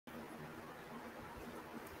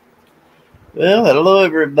Well, hello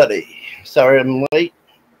everybody. Sorry I'm late,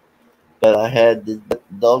 but I had to let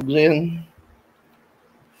the dogs in.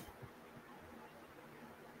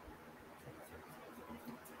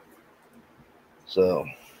 So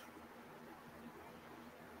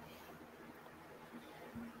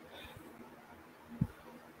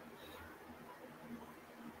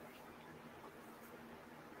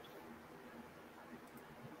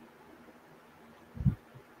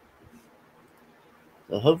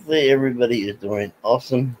hopefully everybody is doing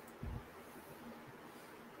awesome.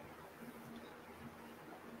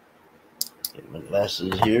 Get my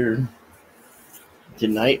glasses here.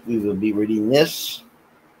 Tonight we will be reading the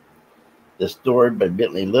story by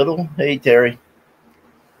Bentley Little. Hey Terry.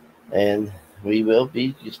 And we will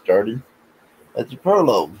be started at the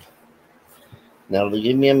prologue. Now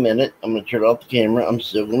give me a minute. I'm gonna turn off the camera. I'm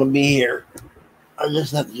still gonna be here. I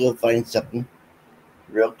just have to go find something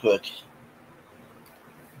real quick.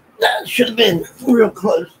 That should have been real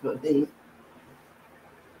close, but then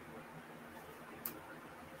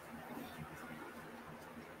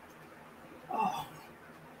oh.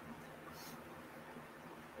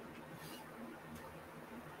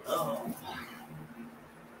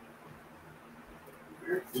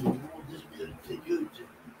 Where in the world is this go to?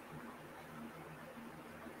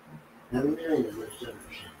 Have a million of those suckers.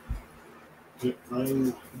 Can't find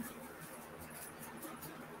one.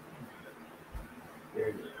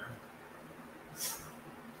 There they are.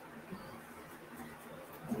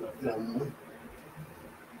 I found one.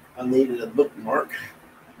 I needed a bookmark.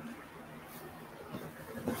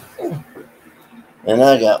 And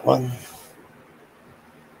I got one.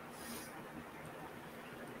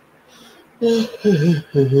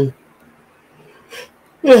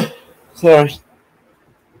 Sorry.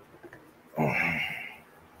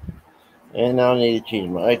 And I need to change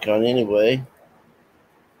my icon anyway.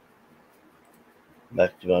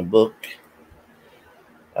 Back to my book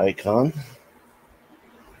icon.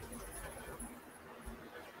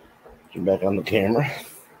 Turn back on the camera.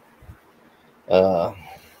 Found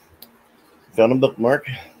a bookmark.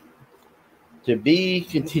 To be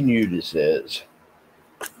continued, it says.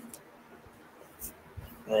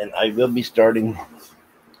 And I will be starting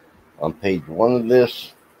on page 1 of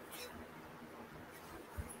this.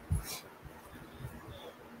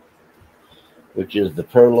 Which is the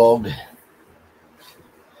prologue.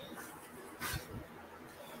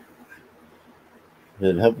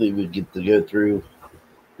 And hopefully we get to go through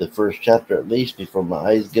the first chapter at least before my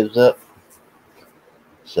eyes gives up.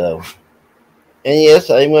 So, and yes,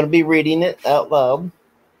 I'm going to be reading it out loud.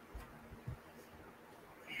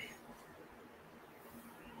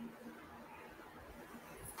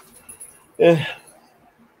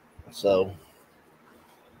 So,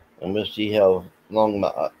 I'm going to see how long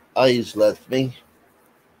my eyes left me.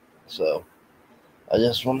 So, I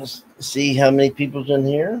just want to see how many people's in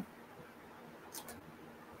here.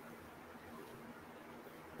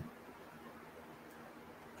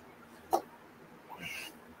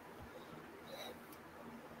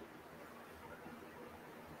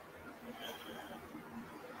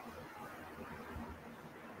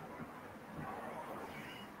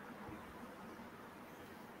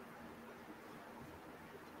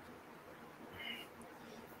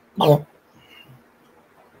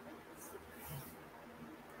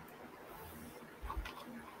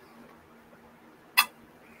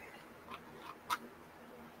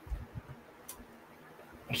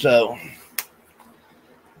 So,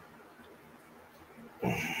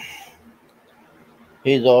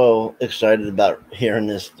 he's all excited about hearing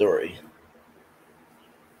this story.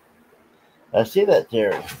 I see that,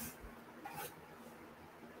 Terry.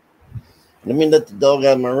 Let me let the dog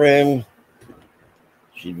out of my room.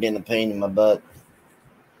 She's being a pain in my butt.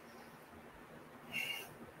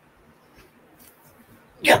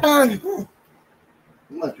 Come on. Come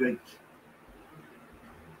on, Drake.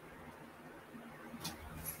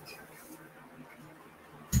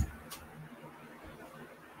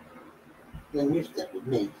 Then you're stuck with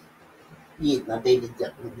me. Yeah, my baby's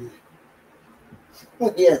stuck with me.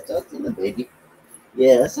 Yes, I see the baby.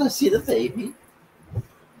 Yes, I see the baby.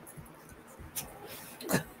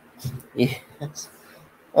 Yes.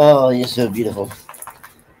 Oh, you're so beautiful.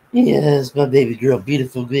 Yes, my baby girl,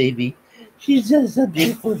 beautiful baby. She's just a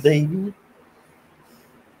beautiful baby.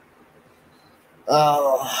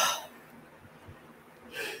 Oh.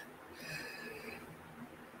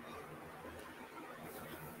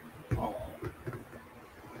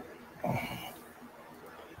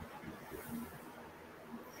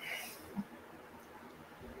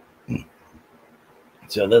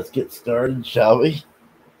 So let's get started, shall we?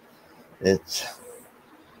 It's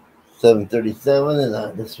 7:37,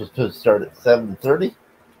 and this was supposed to start at 7:30.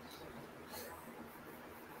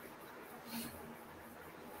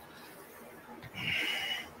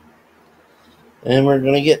 And we're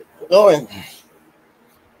going to get going.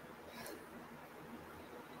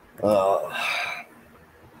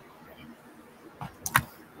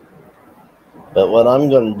 But what I'm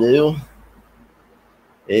going to do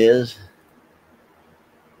is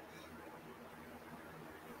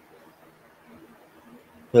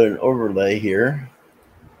put an overlay here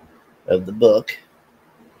of the book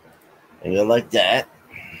and go like that.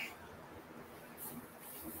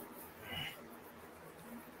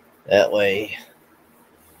 That way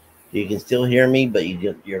you can still hear me, but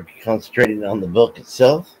you're concentrating on the book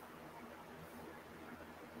itself.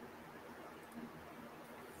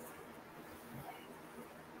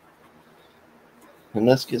 And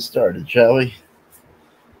let's get started, shall we?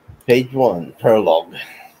 Page 1, Prologue.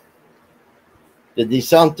 The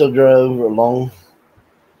DeSanto drove along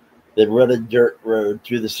the rutted dirt road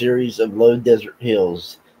through the series of low desert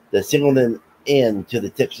hills that signaled an end to the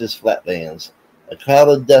Texas flatlands. A cloud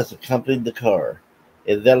of dust accompanied the car,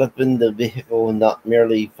 enveloping the vehicle, not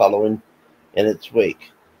merely following in its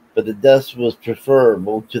wake, but the dust was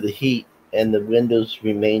preferable to the heat, and the windows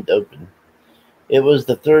remained open. It was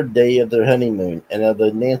the third day of their honeymoon, and although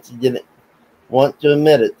Nancy didn't want to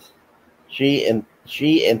admit it, she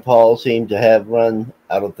and Paul seemed to have run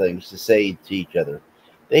out of things to say to each other.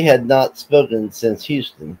 They had not spoken since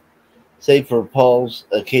Houston, save for Paul's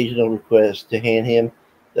occasional request to hand him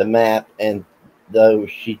the map, and though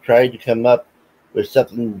she tried to come up with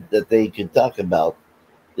something that they could talk about,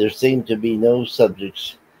 there seemed to be no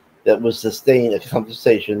subjects that would sustain a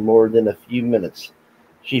conversation more than a few minutes.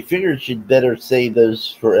 She figured she'd better save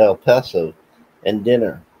those for El Paso and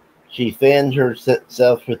dinner. She fanned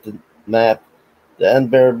herself with the map. The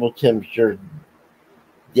unbearable temperature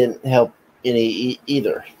didn't help any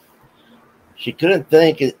either. She couldn't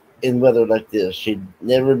think in weather like this. She'd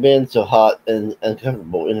never been so hot and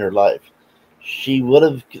uncomfortable in her life. She would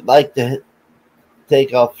have liked to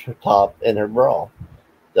take off her top and her bra.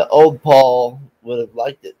 The old Paul would have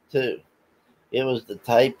liked it too. It was the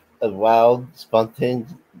type of wild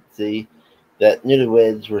spontaneity that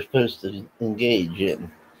newlyweds were supposed to engage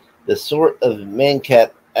in. The sort of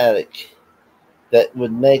man-cap attic that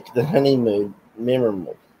would make the honeymoon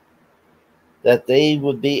memorable, that they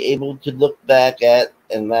would be able to look back at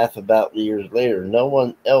and laugh about years later. No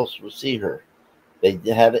one else would see her. They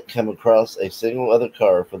hadn't come across a single other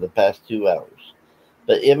car for the past 2 hours.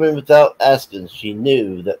 But even without asking, she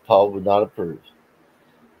knew that Paul would not approve.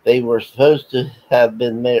 They were supposed to have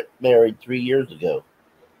been married 3 years ago,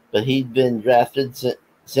 but he'd been drafted,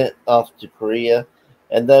 sent off to Korea,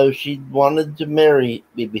 and though she wanted to marry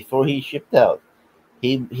me before he shipped out,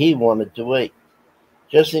 he wanted to wait.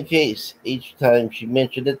 Just in case, each time she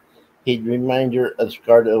mentioned it, he'd remind her of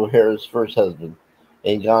Scarlett O'Hara's first husband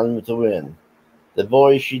in Gone with the Wind, the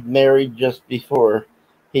boy she'd married just before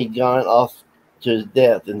he'd gone off to his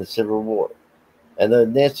death in the Civil War. And though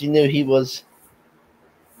Nancy knew he was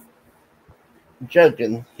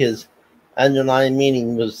joking, his underlying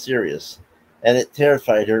meaning was serious, and it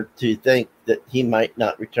terrified her to think that he might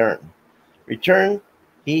not return. Return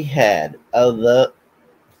he had, although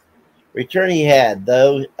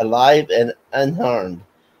though alive and unharmed.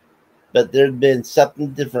 But there'd been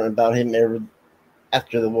something different about him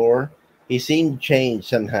after the war. He seemed changed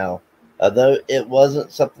somehow, although it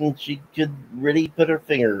wasn't something she could really put her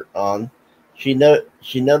finger on. She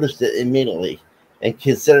noticed it immediately and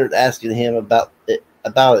considered asking him about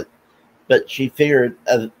it. But she figured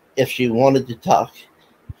if she wanted to talk,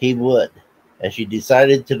 he would, and she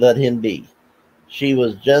decided to let him be. She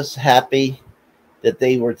was just happy that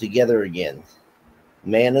they were together again,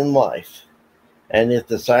 man and wife. And if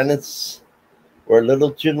the silence were a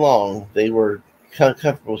little too long, they were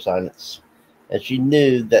comfortable silence. And she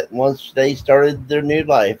knew that once they started their new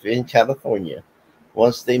life in California,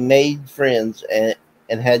 once they made friends and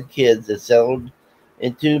had kids and settled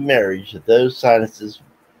into marriage, those silences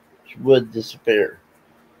would disappear.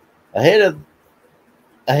 Ahead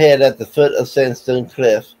at the foot of Sandstone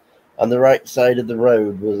Cliff, on the right side of the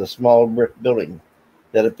road, was a small brick building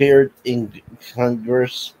that appeared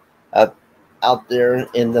incongruous out there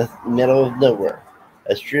in the middle of nowhere.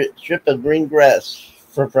 A strip of green grass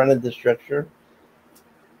fronted the structure,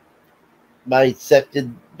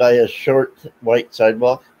 bisected by a short white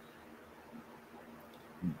sidewalk.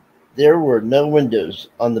 There were no windows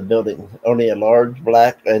on the building, only a large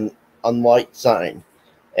black and white sign,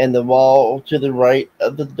 and the wall to the right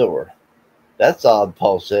of the door. "That's odd,"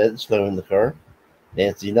 Paul said, slowing the car.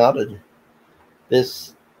 Nancy nodded.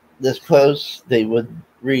 This close, they would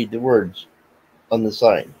read the words on the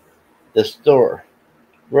sign. The store,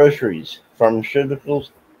 groceries,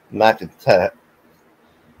 pharmaceuticals,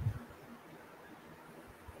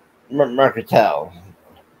 Mercantile.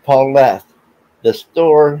 Paul laughed. The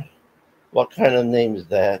store? What kind of name is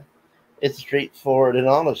that? It's straightforward and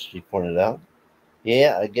honest, she pointed out.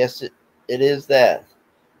 Yeah, I guess it is that.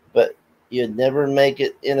 But you'd never make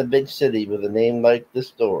it in a big city with a name like the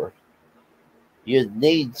store. You'd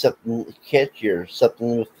need something catchier,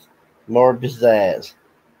 something with more pizzazz.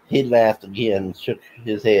 He laughed again and shook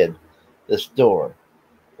his head. The store.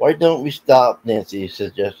 Why don't we stop? Nancy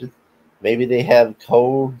suggested. Maybe they have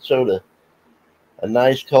cold soda. A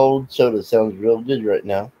nice cold soda sounds real good right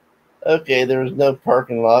now. Okay, there was no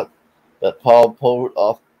parking lot, but Paul pulled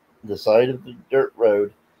off the side of the dirt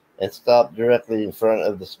road and stopped directly in front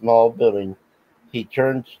of the small building. He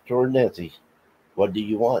turned toward Nancy. What do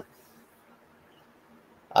you want?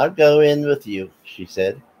 I'll go in with you, she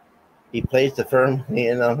said. He placed a firm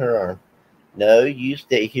hand on her arm. No, you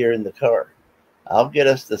stay here in the car. I'll get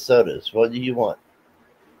us the sodas. What do you want?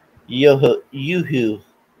 Yoo-hoo,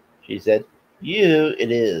 she said. Yoo-hoo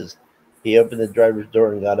it is. He opened the driver's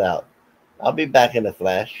door and got out. I'll be back in a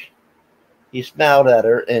flash. He smiled at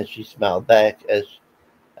her, and she smiled back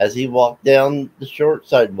as he walked down the short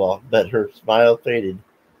sidewalk, but her smile faded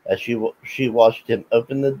as she watched him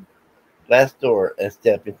open the glass door and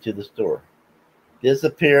step into the store,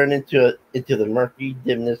 disappearing into the murky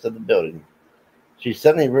dimness of the building. She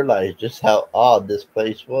suddenly realized just how odd this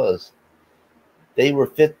place was. They were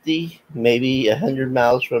 50, maybe 100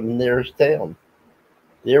 miles from the nearest town.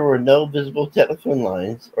 There were no visible telephone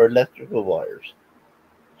lines or electrical wires.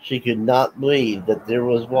 She could not believe that there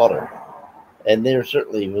was water, and there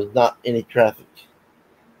certainly was not any traffic.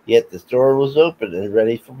 Yet the store was open and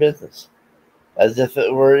ready for business, as if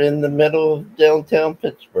it were in the middle of downtown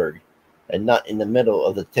Pittsburgh and not in the middle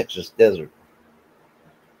of the Texas desert.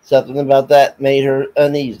 Something about that made her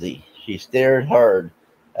uneasy. She stared hard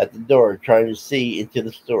at the door, trying to see into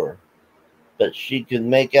the store, but she could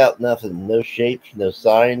make out nothing, no shapes, no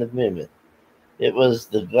sign of movement. It was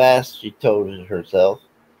the glass, she told herself,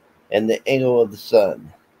 and the angle of the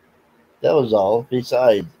sun. That was all.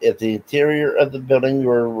 Besides, if the interior of the building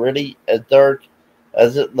were really as dark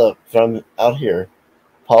as it looked from out here,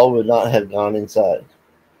 Paul would not have gone inside.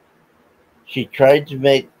 She tried to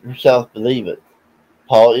make herself believe it.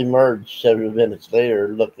 Paul emerged several minutes later,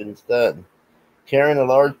 looking stunned. Carrying a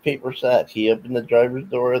large paper sack, he opened the driver's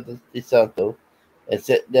door of the DeSanto and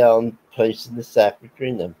sat down, placing the sack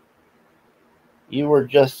between them. You were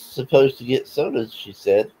just supposed to get sodas, she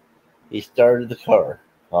said. He started the car.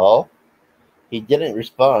 Paul? He didn't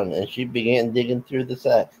respond, and she began digging through the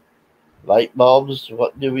sack. Light bulbs?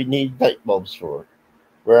 What do we need light bulbs for?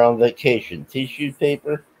 We're on vacation. Tissue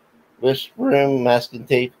paper? Whisk broom, masking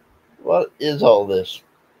tape? What is all this?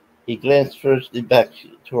 He glanced firstly back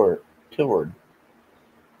toward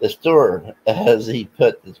the store as he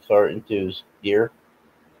put his car into his gear.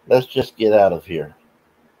 Let's just get out of here.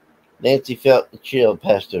 Nancy felt the chill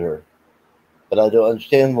pass to her, but I don't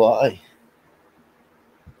understand why.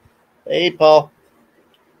 Hey, Paul,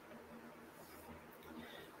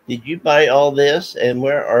 did you buy all this? And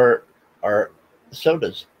where are our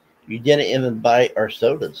sodas? You didn't even buy our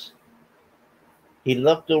sodas. He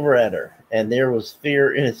looked over at her, and there was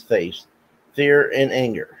fear in his face, fear and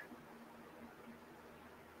anger.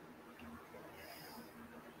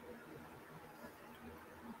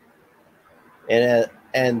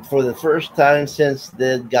 And for the first time since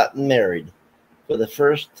they'd gotten married, for the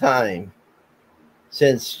first time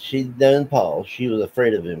since she'd known Paul, she was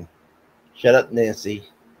afraid of him. Shut up, Nancy.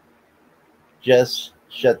 Just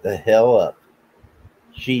shut the hell up.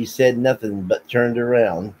 She said nothing but turned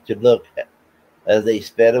around to look as they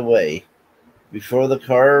sped away. Before the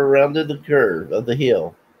car rounded the curve of the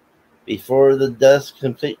hill, before the dust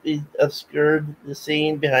completely obscured the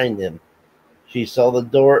scene behind them, she saw the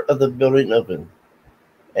door of the building open,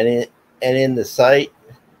 and in the sight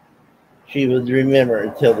she would remember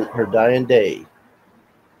until her dying day.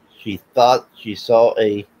 She thought she saw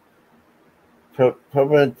a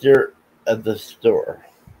proprietor of the store.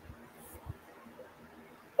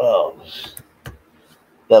 Oh,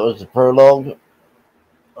 that was the prologue.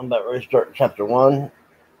 I'm about ready to start chapter 1.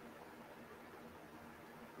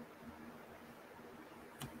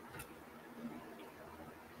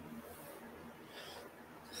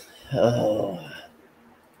 Oh,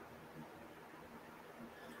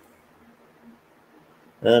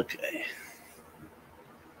 okay.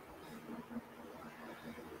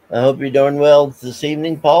 I hope you're doing well this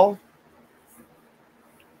evening, Paul.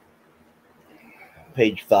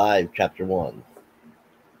 Page 5, chapter 1.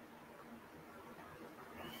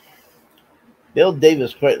 Bill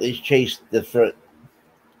Davis quietly chased the front.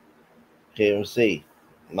 Okay, let's see.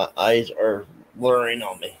 My eyes are blurring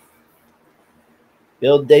on me.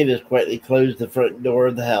 Bill Davis quietly closed the front door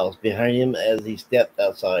of the house behind him as he stepped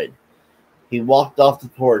outside. He walked off the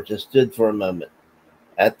porch and stood for a moment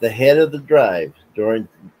at the head of the drive, doing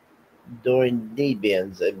knee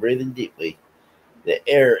bends and breathing deeply, the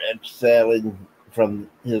air exhaling from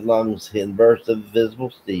his lungs in bursts of visible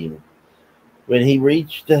steam. When he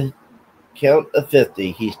reached the count of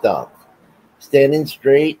 50, he stopped. Standing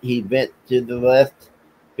straight, he bent to the left,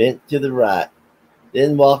 bent to the right,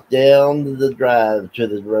 then walked down the drive to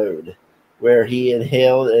the road, where he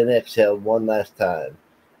inhaled and exhaled one last time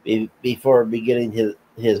before beginning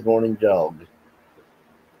his morning jog.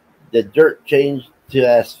 The dirt changed to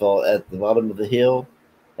asphalt at the bottom of the hill,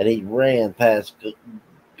 and he ran past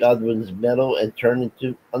Godwin's meadow and turned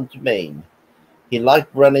onto Main. He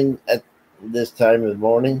liked running at this time of the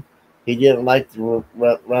morning. He didn't like the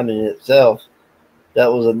running itself.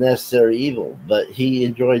 That was a necessary evil, but he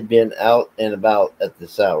enjoyed being out and about at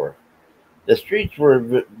this hour. The streets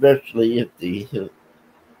were virtually empty.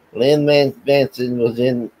 Lynn Manson was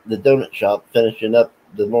in the donut shop finishing up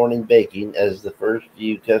the morning baking as the first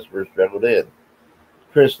few customers struggled in.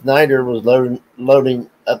 Chris Snyder was loading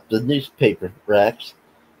up the newspaper racks,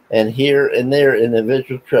 and here and there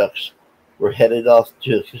individual trucks were headed off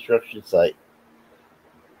to a construction site.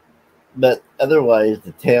 But otherwise,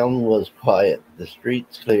 the town was quiet, the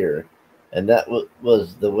streets clear, and that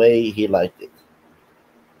was the way he liked it.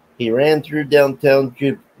 He ran through downtown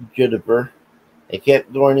Juniper and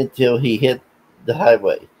kept going until he hit the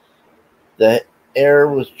highway. The air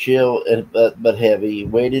was chill but heavy,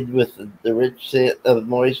 weighted with the rich scent of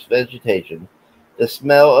moist vegetation, the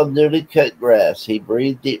smell of newly cut grass. He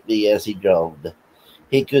breathed deeply as he jogged.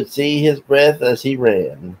 He could see his breath as he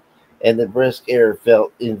ran, and the brisk air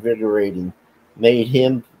felt invigorating, made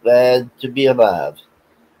him glad to be alive.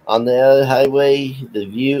 On the other highway, the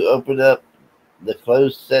view opened up, the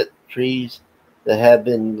close-set trees that had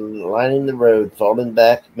been lining the road falling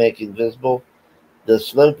back, making visible the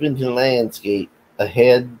sloping landscape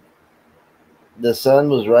ahead. The sun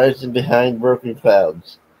was rising behind broken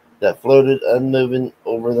clouds that floated unmoving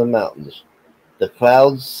over the mountains. The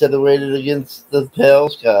clouds silhouetted against the pale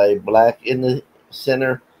sky, black in the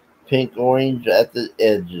center, pink-orange at the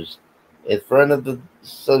edges. In front of the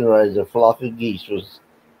sunrise, a flock of geese was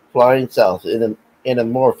flying south in a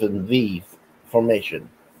morphing V formation.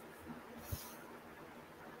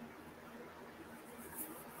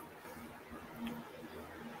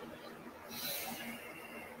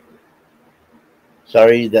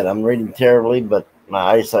 Sorry that I'm reading terribly, but my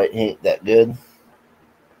eyesight ain't that good.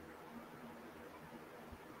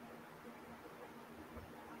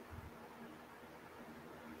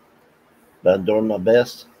 But I'm doing my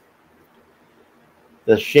best.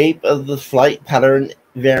 The shape of the flight pattern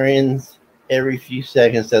varies every few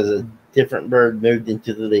seconds as a different bird moved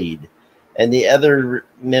into the lead, and the other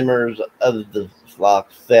members of the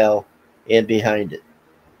flock fell in behind it.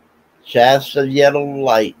 Shafts of yellow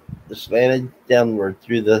light slanted downward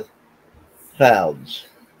through the clouds,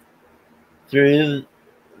 through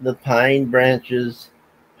the pine branches,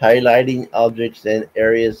 highlighting objects and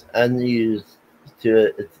areas unused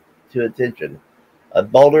to attention. A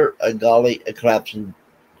boulder, a gully, a collapsing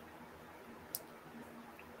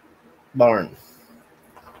barn,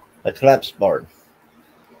 a collapsed barn.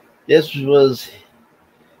 This was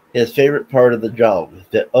his favorite part of the jog,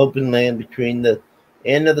 the open land between the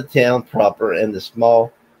end of the town proper and the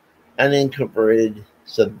small, unincorporated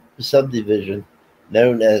subdivision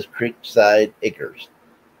known as Creekside Acres.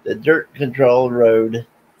 The dirt-controlled road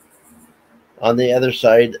on the other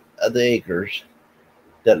side of the acres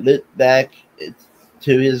that looped back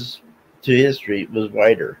to his street was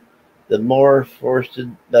wider, the more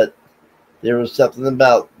forested, but there was something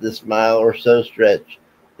about this mile or so stretch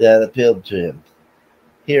that appealed to him.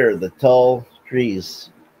 Here, the tall trees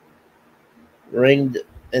ringed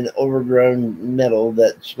an overgrown meadow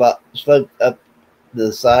that sloped up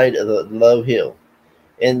the side of a low hill.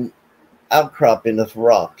 An outcropping of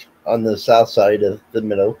rock on the south side of the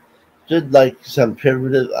meadow stood like some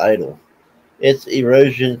primitive idol, its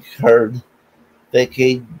erosion curved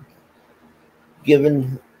facade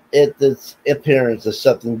giving it the appearance of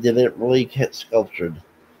something deliberately sculptured.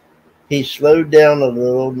 He slowed down a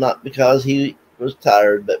little, not because he was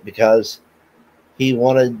tired, but because he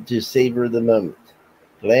wanted to savor the moment.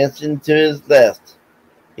 Glancing to his left,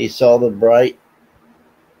 he saw the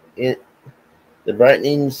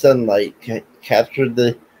brightening sunlight captured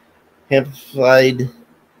the amplified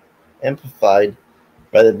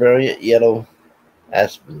by the brilliant yellow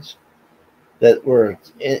aspens that were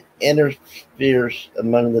interspersed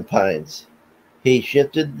among the pines. He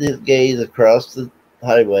shifted his gaze across the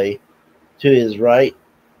highway to his right,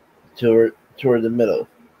 toward toward the middle.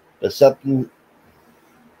 But something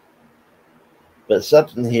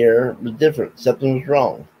here was different. Something was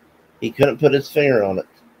wrong. He couldn't put his finger on it,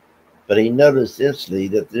 but he noticed instantly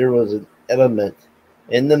that there was an element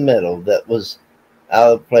in the middle that was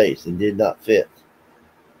out of place and did not fit.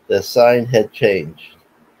 The sign had changed.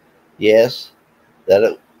 Yes,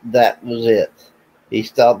 that was it. He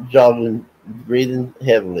stopped jogging, breathing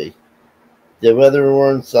heavily. The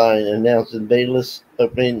weather-worn sign announcing Bayless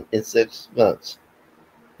opening in 6 months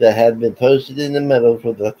that had been posted in the middle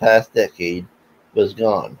for the past decade was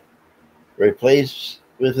gone, replaced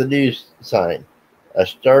with a new sign, a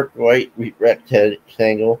stark white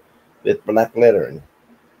rectangle with black lettering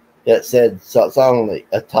that said solemnly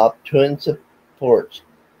atop twin supports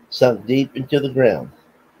sunk deep into the ground.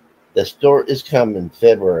 The store is coming,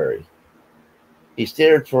 February. He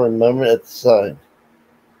stared for a moment at the sign.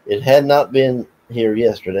 It had not been here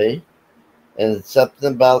yesterday, and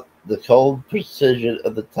something about the cold precision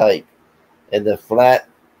of the type and the flat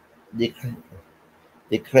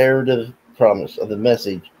declarative promise of the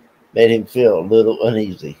message made him feel a little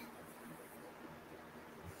uneasy.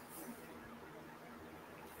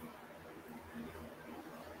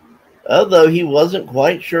 Although he wasn't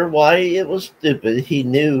quite sure why it was stupid, he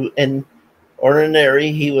knew in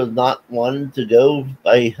ordinary he was not one to go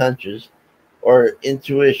by hunches or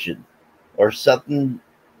intuition or something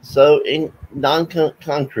so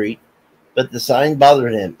non-concrete, but the sign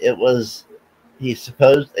bothered him. It was, he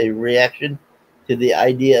supposed, a reaction to the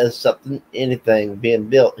idea of anything being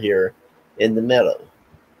built here in the meadow,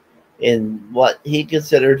 in what he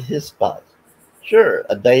considered his spot. Sure,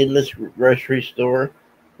 a Bayless grocery store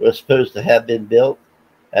was supposed to have been built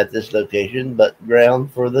at this location, but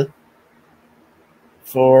ground for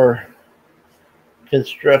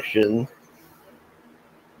construction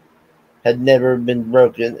had never been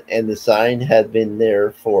broken, and the sign had been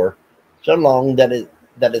there for so long that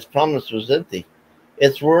its promise was empty.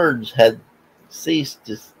 Its words had ceased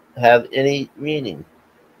to have any meaning.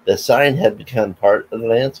 The sign had become part of the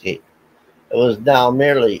landscape. It was now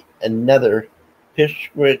merely another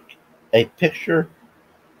a picture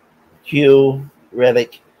queue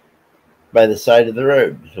relic by the side of the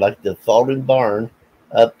road, like the fallen barn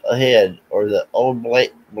up ahead or the old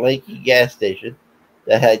blanky gas station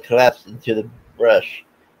that had collapsed into the brush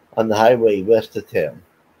on the highway west of town.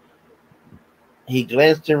 He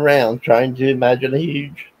glanced around, trying to imagine a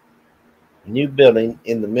huge new building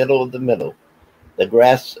in the middle of the middle, the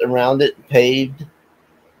grass around it paved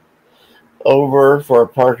over for a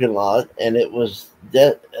parking lot, and it was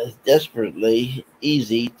desperately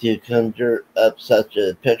easy to conjure up such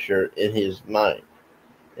a picture in his mind.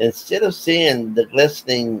 Instead of seeing the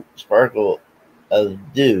glistening sparkle of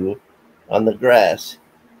dew on the grass,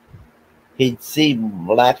 he'd see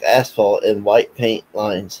black asphalt and white paint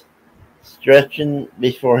lines stretching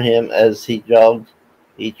before him as he jogged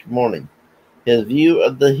each morning. His view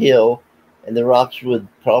of the hill and the rocks would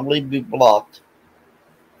probably be blocked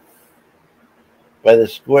by the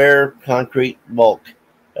square concrete bulk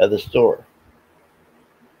of the store.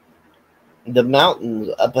 The mountains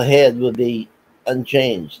up ahead would be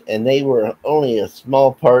unchanged, and they were only a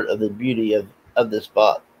small part of the beauty of the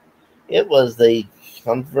spot. It was the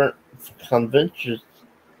convention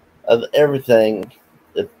of everything,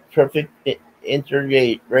 the perfect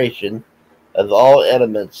integration of all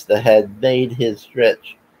elements that had made his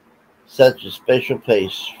stretch such a special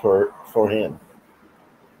place for him.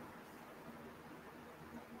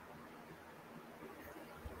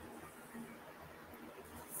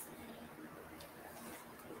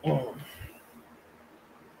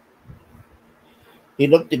 He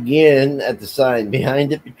looked again at the sign.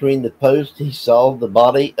 Behind it, between the posts, he saw the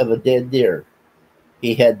body of a dead deer.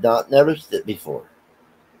 He had not noticed it before,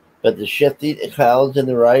 but the shifting clouds and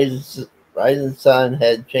the rising sun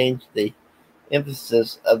had changed the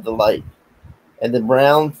emphasis of the light, and the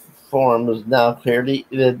brown form was now clearly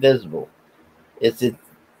visible. Its,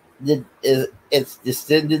 its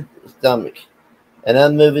distended stomach, an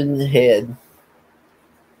unmoving head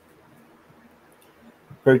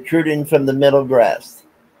protruding from the middle grass.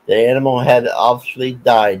 The animal had obviously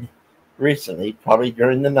died recently, probably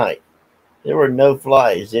during the night. There were no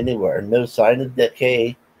flies anywhere, no sign of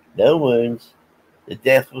decay, no wounds. The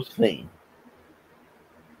death was clean.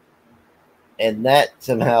 And that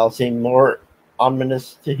somehow seemed more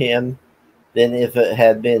ominous to him than if it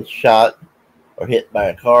had been shot or hit by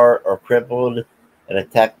a car or crippled and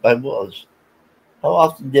attacked by wolves. How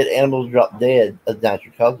often did animals drop dead of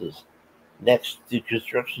natural causes next to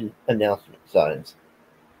construction announcement signs?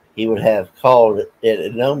 He would have called it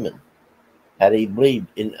an omen had he believed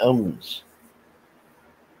in omens.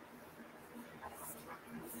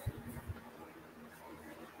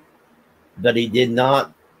 but he did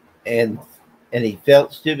not, and he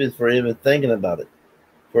felt stupid for even thinking about it,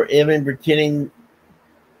 for even pretending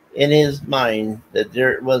in his mind that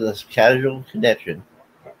there was a casual connection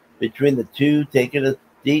between the two. Taking a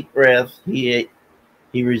deep breath, he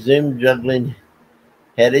resumed juggling,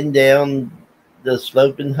 heading down the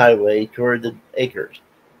sloping highway toward the acres,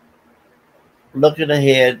 looking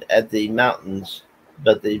ahead at the mountains,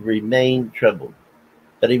 but they remained troubled.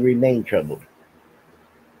 But he remained troubled.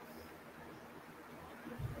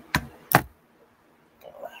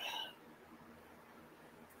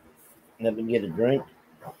 Let me get a drink.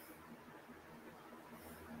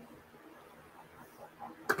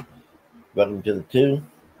 Welcome to the two.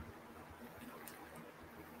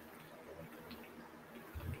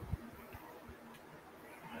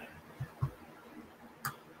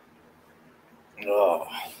 Oh,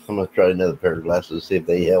 I'm going to try another pair of glasses, see if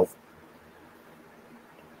they help.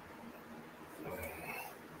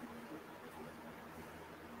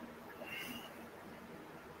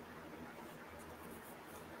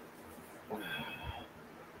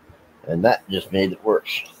 And that just made it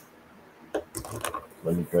worse.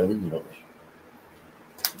 Let me try these ones.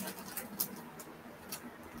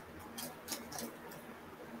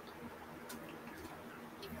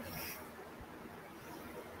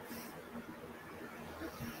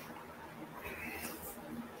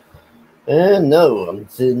 And no, I'm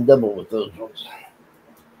seeing double with those ones.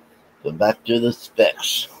 So back to the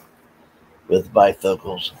specs with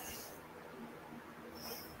bifocals.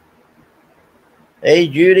 Hey,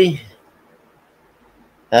 Judy.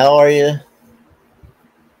 How are you?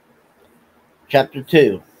 Chapter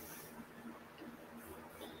 2.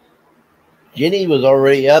 Jenny was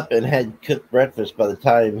already up and had cooked breakfast by the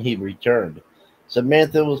time he returned.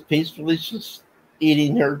 Samantha was peacefully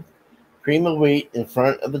eating her cream of wheat in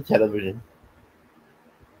front of the television.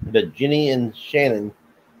 But Jenny and Shannon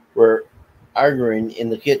were arguing in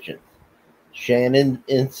the kitchen. Shannon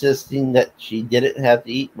insisting that she didn't have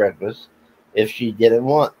to eat breakfast if she didn't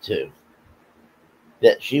want to.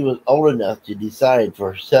 That she was old enough to decide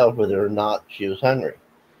for herself whether or not she was hungry.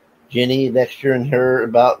 Jenny lecturing her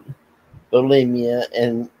about bulimia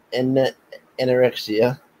and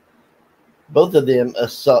anorexia. Both of them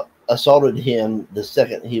assaulted him the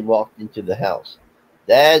second he walked into the house.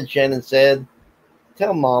 Dad, Shannon said,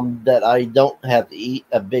 tell Mom that I don't have to eat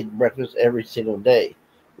a big breakfast every single day.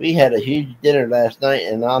 We had a huge dinner last night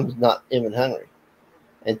and I'm not even hungry.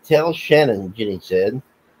 And tell Shannon, Jenny said,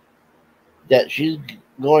 that she's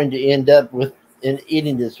going to end up with an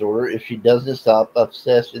eating disorder if she doesn't stop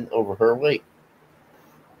obsessing over her weight.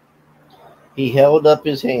 He held up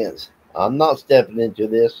his hands. I'm not stepping into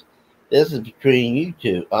this. This is between you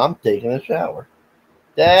two. I'm taking a shower.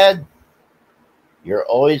 Dad, you're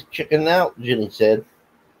always chickening out, Jenny said.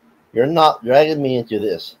 You're not dragging me into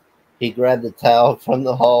this. He grabbed the towel from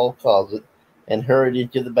the hall closet and hurried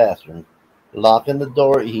into the bathroom. Locking the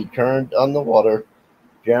door, he turned on the water,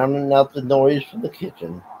 drowning out the noise from the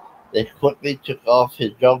kitchen. Then quickly took off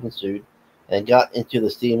his jogging suit and got into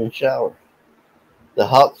the steaming shower. The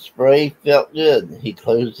hot spray felt good. He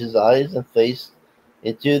closed his eyes and faced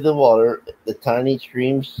into the water, the tiny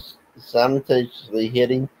streams simultaneously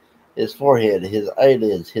hitting his forehead, his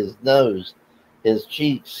eyelids, his nose, his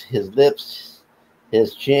cheeks, his lips,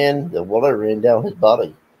 his chin. The water ran down his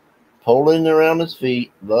body, pulling around his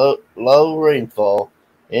feet. Low rainfall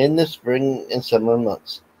in the spring and summer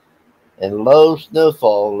months, and low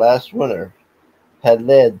snowfall last winter had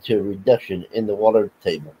led to a reduction in the water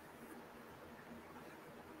table.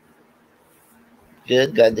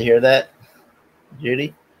 Good, glad to hear that,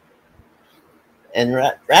 Judy. And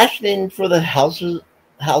rationing for the houses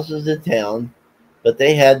in town, but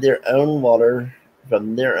they had their own water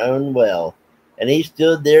from their own well, and he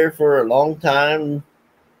stood there for a long time,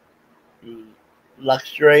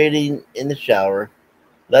 luxuriating in the shower,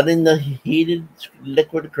 letting the heated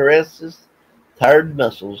liquid caress his tired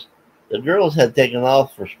muscles. The girls had taken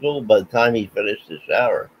off for school by the time he finished the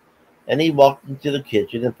shower, and he walked into the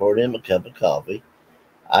kitchen and poured him a cup of coffee.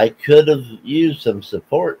 I could have used some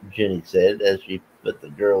support, Jenny said as she put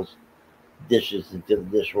the girls' dishes into the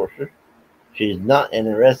dishwasher. She's not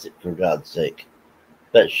anorexic, for God's sake.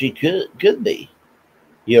 But she could be.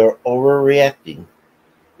 You're overreacting.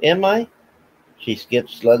 Am I? She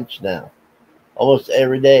skips lunch now, almost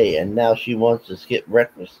every day, and now she wants to skip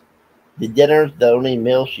breakfast. The dinner's the only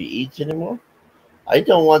meal she eats anymore? I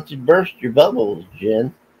don't want to burst your bubble,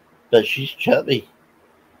 Jen, but she's chubby.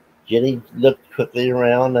 Jenny looked quickly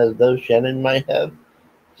around as though Shannon might have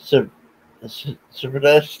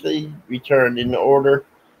surreptitiously returned in order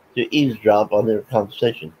to eavesdrop on their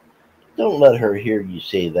conversation. Don't let her hear you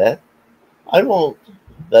say that. I won't.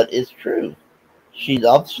 but it's true. She's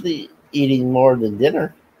obviously eating more than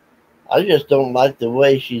dinner. I just don't like the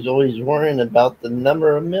way she's always worrying about the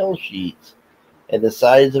number of meals she eats and the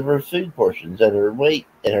size of her food portions and her weight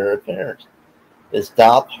and her appearance. And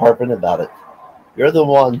stop harping about it. You're the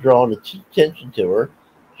one drawing attention to her.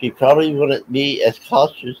 She probably wouldn't be as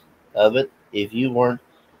cautious of it if you weren't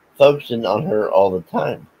focusing on her all the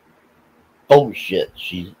time. Bullshit.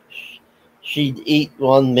 She'd eat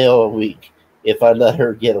one meal a week if I let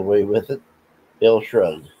her get away with it. Bill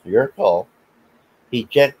shrugged. Your call. He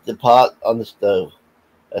checked the pot on the stove.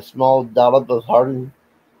 A small dollop of hardened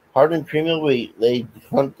cream of wheat lay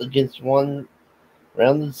clumped against one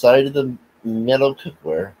rounded side of the metal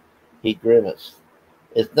cookware. He grimaced.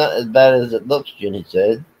 It's not as bad as it looks, Jenny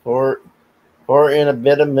said. Pour in a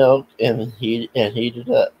bit of milk and heat it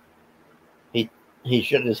up. He he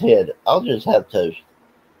shook his head. I'll just have toast.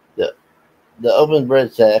 The the open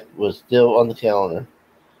bread sack was still on the counter,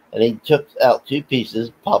 and he took out two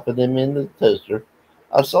pieces, popping them in the toaster.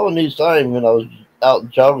 I saw a new sign when I was out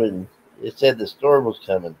jogging. It said the store was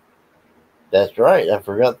coming. That's right. I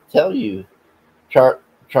forgot to tell you. Char-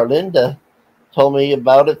 Charlinda told me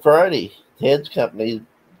about it Friday. Ted's company is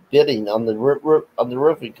bidding on the on the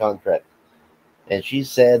roofing contract, and she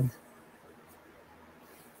said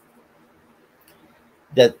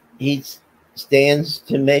that he stands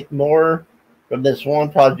to make more from this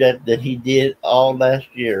one project that he did all last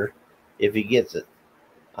year if he gets it.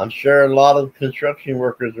 I'm sure a lot of construction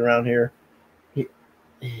workers around he-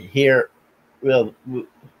 here will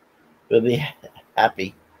will be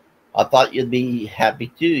happy. I thought you'd be happy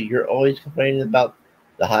too. You're always complaining about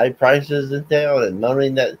the high prices in town and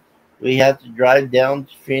moaning that we have to drive down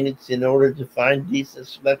to Phoenix in order to find decent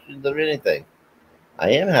selections of anything.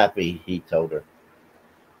 I am happy, he told her.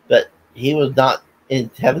 But he was not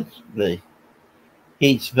intelligently.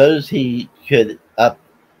 He supposed he could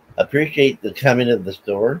appreciate the coming of the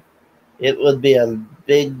store. It would be a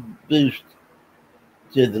big boost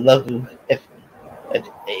to the local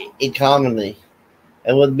economy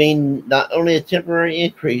and would mean not only a temporary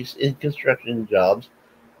increase in construction jobs,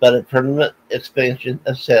 but a permanent expansion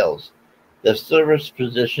of sales. The service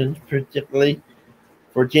position, particularly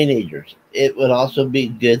for teenagers, it would also be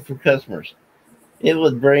good for customers. It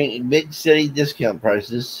would bring big city discount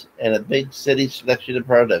prices and a big city selection of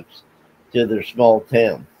products to their small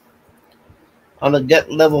town. On a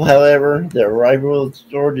gut level, however, the arrival of the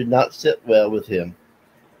store did not sit well with him,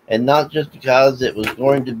 and not just because it was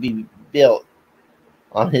going to be built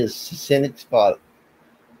on his scenic spot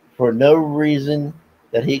for no reason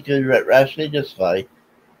that he could rationally justify.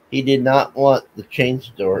 He did not want the chain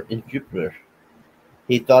store in Jupiter.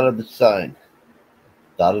 He thought of the sign,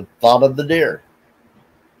 thought of the deer.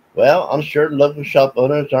 Well, I'm sure local shop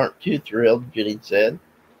owners aren't too thrilled, Jenny said.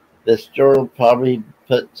 The store will probably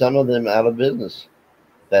put some of them out of business.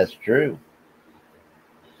 That's true.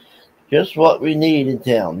 Just what we need in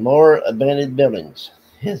town. More abandoned buildings.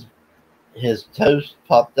 His toast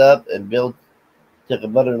popped up and Bill took a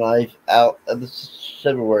butter knife out of the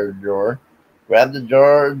silverware drawer, grabbed a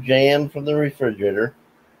jar of jam from the refrigerator.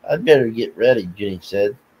 I'd better get ready, Jenny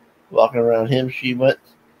said. Walking around him, she went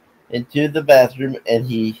into the bathroom and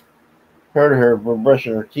he heard her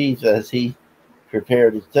brushing her teeth as he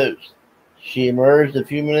prepared his toast. She emerged a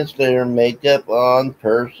few minutes later, makeup on,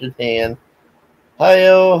 purse in hand.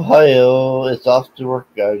 Hi-yo, hi-yo, it's off to work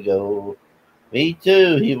I go. Me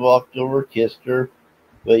too, he walked over, kissed her.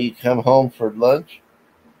 Will you come home for lunch?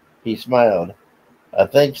 He smiled. I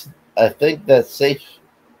think I think that's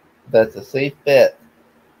a safe bet.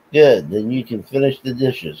 Good, then you can finish the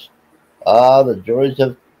dishes. Ah, the joys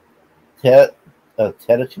of te-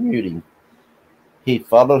 telecommuting. He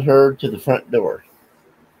followed her to the front door.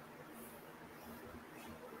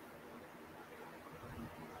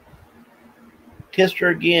 Kissed her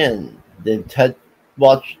again, then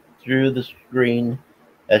watched through the screen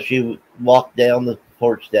as she walked down the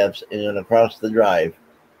porch steps and across the drive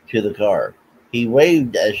to the car. He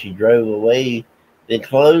waved as she drove away, then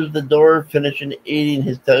closed the door, finishing eating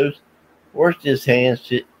his toast, washed his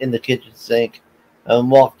hands in the kitchen sink,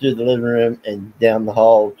 and walked through the living room and down the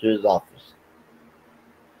hall to his office.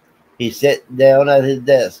 He sat down at his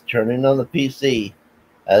desk, turning on the PC.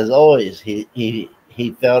 As always, he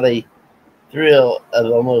felt a thrill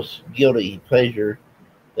of almost guilty pleasure.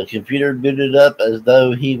 The computer booted up as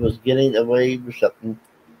though he was getting away with something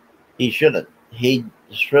he shouldn't. He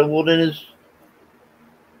shriveled in his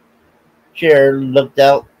chair, looked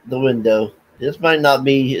out the window. This might not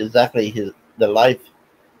be exactly the life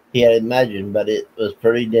he had imagined, but it was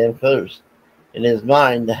pretty damn close. In his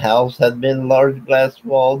mind, the house had been a large glass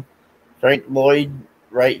walled, Frank Lloyd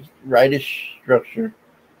rightish structure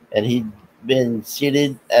and he'd been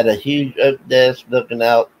seated at a huge oak desk looking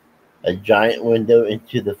out a giant window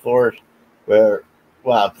into the forest where,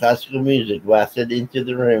 while classical music wafted into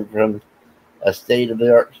the room from a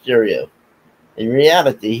state-of-the-art stereo. In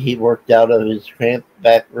reality, he worked out of his cramped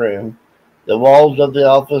back room, the walls of the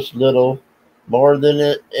office little more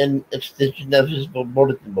than an extension of his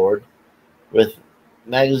bulletin board, with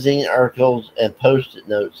magazine articles and post-it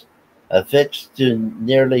notes affixed to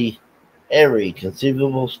nearly every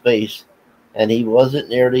conceivable space, and he wasn't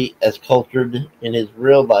nearly as cultured in his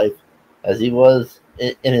real life as he was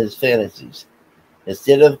in his fantasies.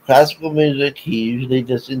 Instead of classical music, he usually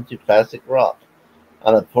listened to classic rock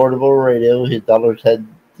on a portable radio his daughters had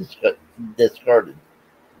discarded.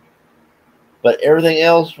 But everything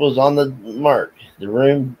else was on the mark. The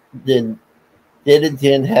room did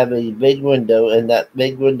indeed have a big window, and that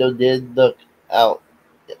big window did look out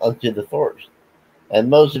onto the forest. And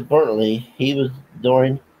most importantly, he was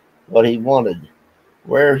doing what he wanted,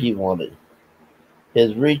 where he wanted.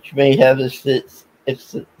 His reach may have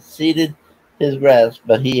exceeded his grasp,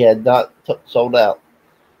 but he had not sold out.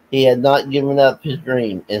 He had not given up his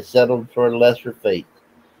dream and settled for a lesser fate.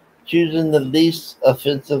 Choosing the least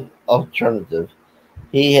offensive alternative,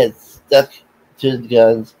 he had stuck to his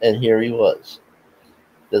guns, and here he was.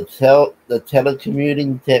 The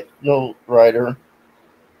telecommuting techno writer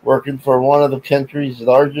working for one of the country's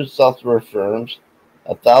largest software firms,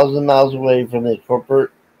 1,000 miles away from the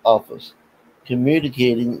corporate office,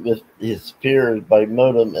 communicating with his peers by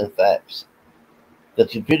modem and fax. The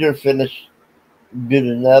computer finished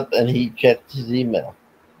booting up and he checked his email.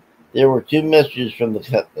 There were two messages from the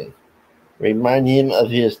company, reminding him of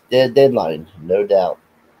his deadline, no doubt,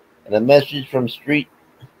 and a message from Street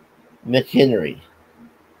McHenry,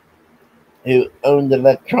 who owned the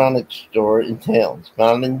electronics store in town.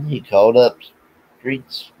 Smiling, he called up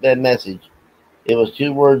Street's message. It was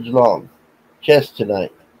 2 words long. Chess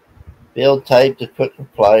tonight. Bill typed a quick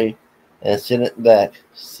reply and sent it back.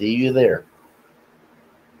 See you there.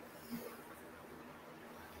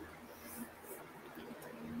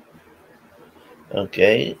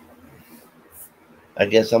 Okay. I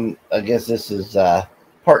guess this is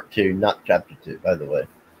part 2, not chapter 2, by the way.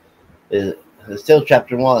 It's still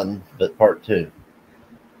chapter 1, but part 2.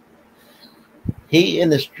 He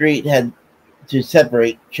and the Street had to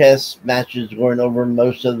separate chess matches going over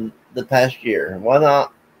most of the past year. One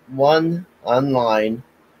online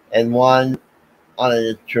and one on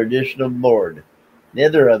a traditional board.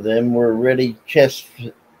 Neither of them were really chess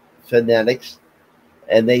fanatics,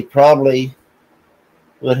 and they probably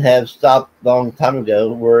would have stopped long time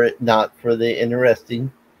ago were it not for the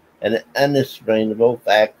interesting and unexplainable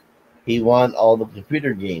fact he won all the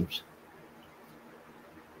computer games.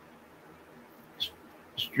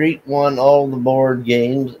 Street won all the board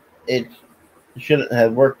games. It shouldn't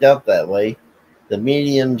have worked out that way. The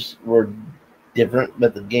mediums were different,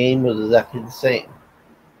 but the game was exactly the same.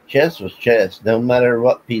 Chess was chess, no matter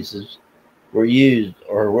what pieces were used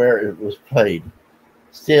or where it was played.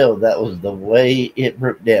 Still, that was the way it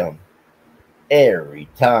broke down. Every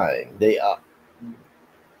time.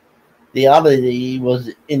 The oddity was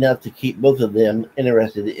enough to keep both of them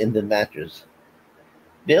interested in the matches.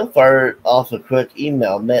 Bill fired off a quick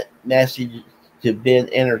email message to Ben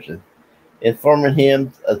Anderson, informing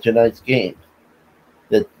him of tonight's game.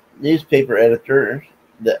 The newspaper editor,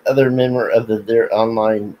 the other member of their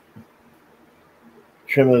online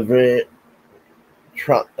triumvirate,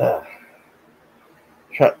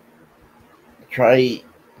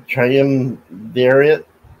 triumvirate,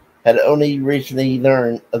 had only recently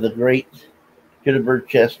learned of the great Jitterbug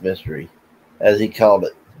chess mystery, as he called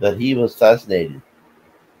it, but he was fascinated.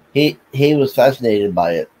 He was fascinated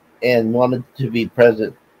by it and wanted to be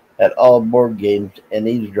present at all board games and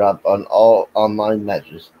eavesdrop on all online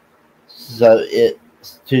matches,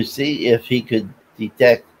 to see if he could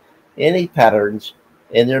detect any patterns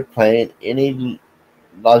in their playing, any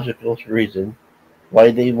logical reason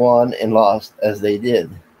why they won and lost as they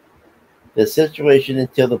did. The situation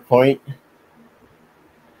until the point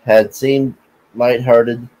had seemed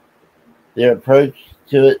light-hearted, their approach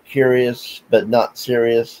to it curious but not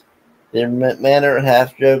serious, their manner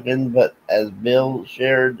half-joking, but as Bill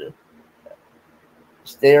stared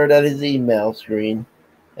at his email screen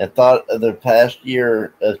and thought of the past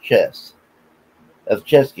year of chess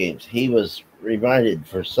games, he was reminded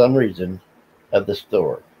for some reason of the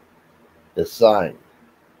store, the sign,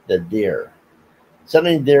 the deer.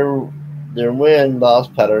 Suddenly their win-loss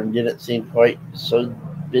pattern didn't seem quite so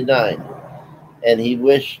benign, and he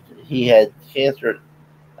wished he had canceled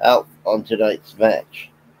out on tonight's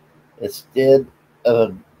match instead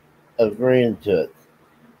of agreeing to it.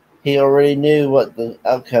 He already knew what the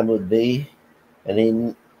outcome would be, and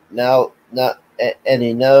he now not and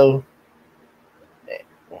he know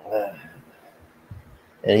uh,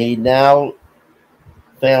 and he now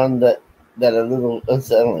found that a little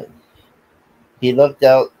unsettling. He looked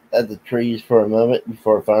out at the trees for a moment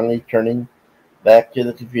before finally turning back to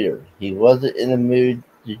the computer. He wasn't in a mood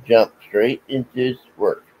to jump straight into his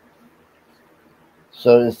work.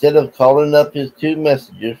 So instead of calling up his two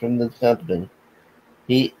messages from the company,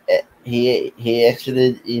 he he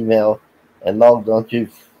exited email and logged onto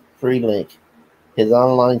Freelink, his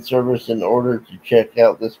online service, in order to check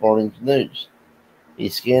out this morning's news. He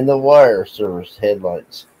scanned the wire service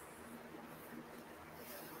headlines.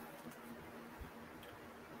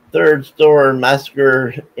 Third store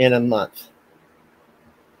massacre in a month.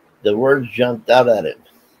 The words jumped out at him.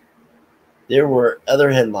 There were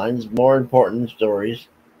other headlines, more important stories,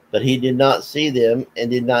 but he did not see them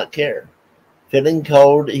and did not care. Feeling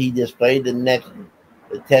cold, he displayed the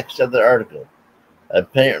text of the article.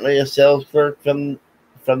 Apparently, a sales clerk from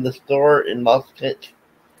the store in Los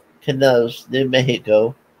Canos, New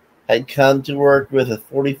Mexico, had come to work with a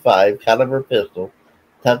 .45 caliber pistol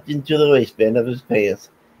tucked into the waistband of his pants,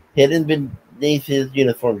 hidden beneath his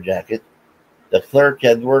uniform jacket. The clerk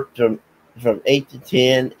had worked from 8 to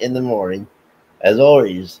 10 in the morning, as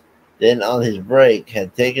always, then on his break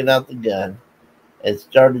had taken out the gun and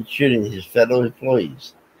started shooting his fellow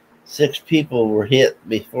employees. 6 people were hit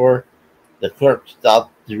before the clerk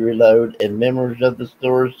stopped to reload, and members of the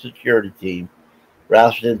store's security team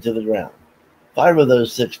roused him to the ground. 5 of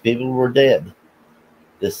those 6 people were dead.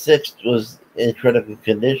 The 6th was in critical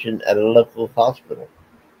condition at a local hospital.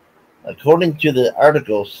 According to the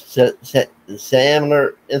article,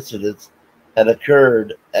 similar incidents had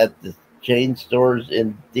occurred at the chain stores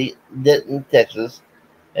in Denton, Texas,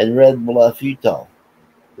 and Red Bluff, Utah.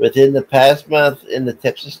 Within the past month in the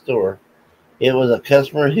Texas store, it was a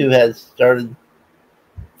customer who had started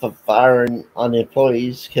firing on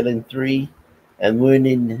employees, killing 3 and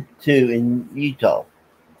wounding 2 in Utah.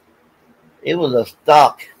 It was a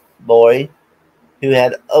stock boy who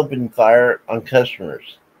had opened fire on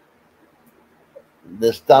customers.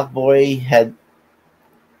 The stock boy had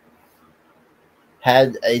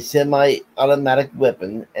a semi-automatic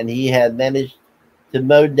weapon, and he had managed to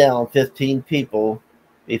mow down 15 people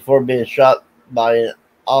before being shot by an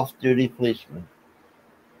off-duty policeman.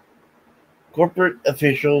 Corporate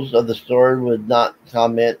officials of the store would not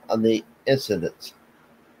comment on the incidents,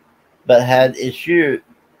 but had issued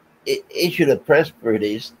a press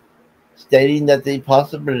release stating that the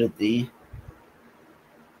possibility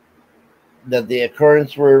that the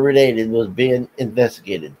occurrence were related was being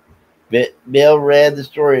investigated. Bill read the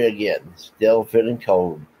story again, still feeling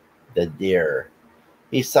cold. The deer.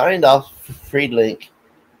 He signed off Freelink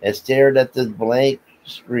and stared at the blank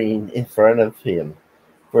screen in front of him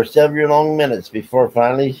for several long minutes before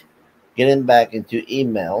finally getting back into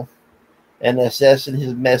email and assessing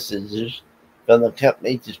his messages from the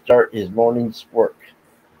company to start his morning's work.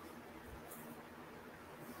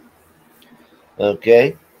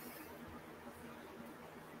 Okay.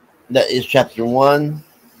 That is chapter 1.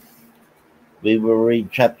 We will read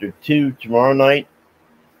chapter 2 tomorrow night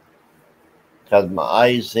because my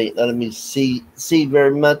eyes ain't letting me see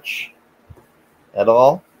very much at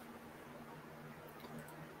all.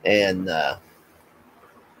 And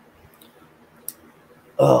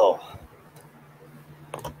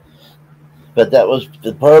but that was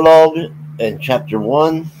the prologue and chapter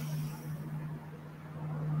 1.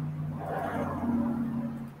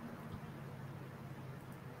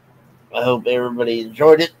 I hope everybody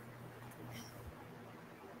enjoyed it.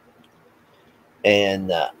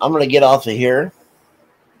 And I'm going to get off of here.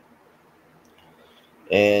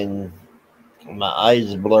 And my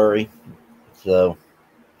eyes are blurry. So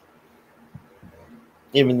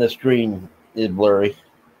even the screen is blurry.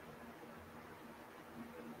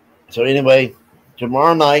 So anyway,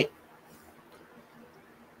 tomorrow night,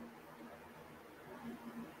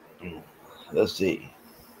 let's see,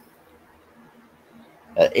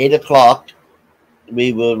 at 8 o'clock,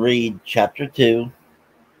 we will read chapter 2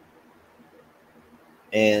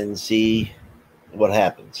 and see what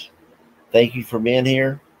happens. Thank you for being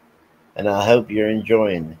here, and I hope you're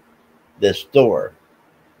enjoying this store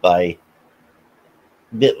by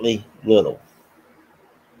Bentley Little.